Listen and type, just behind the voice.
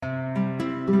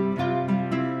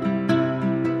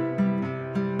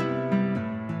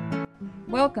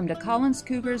Welcome to Collins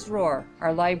Cougar's Roar,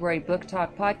 our library book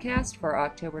talk podcast for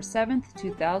October 7th,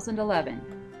 2011.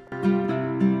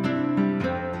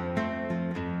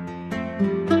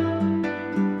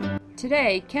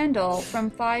 Today, Kendal from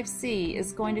 5C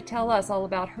is going to tell us all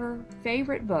about her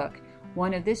favorite book,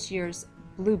 one of this year's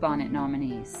Bluebonnet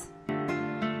nominees.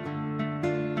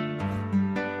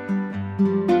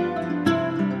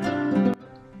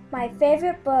 My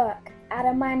favorite book, Out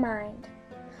of My Mind.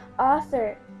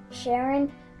 Author,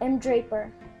 Sharon and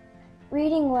Draper.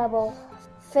 Reading level,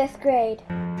 5th grade.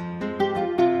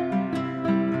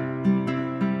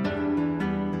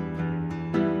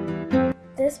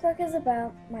 This book is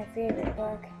about my favorite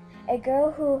book. A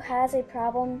girl who has a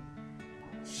problem.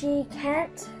 She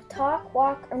can't talk,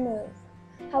 walk, or move.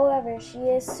 However, she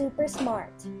is super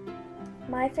smart.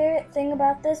 My favorite thing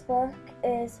about this book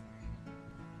is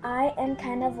I am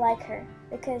kind of like her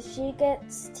because she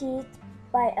gets teased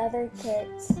by other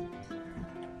kids.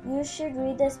 You should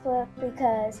read this book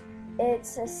because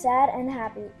it's sad and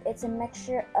happy. It's a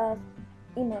mixture of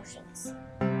emotions.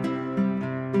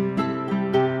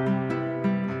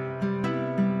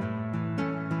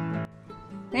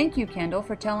 Thank you, Kendal,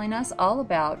 for telling us all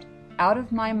about Out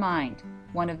of My Mind,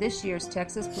 one of this year's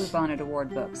Texas Bluebonnet Award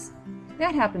books.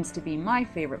 That happens to be my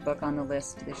favorite book on the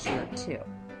list this year,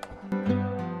 too.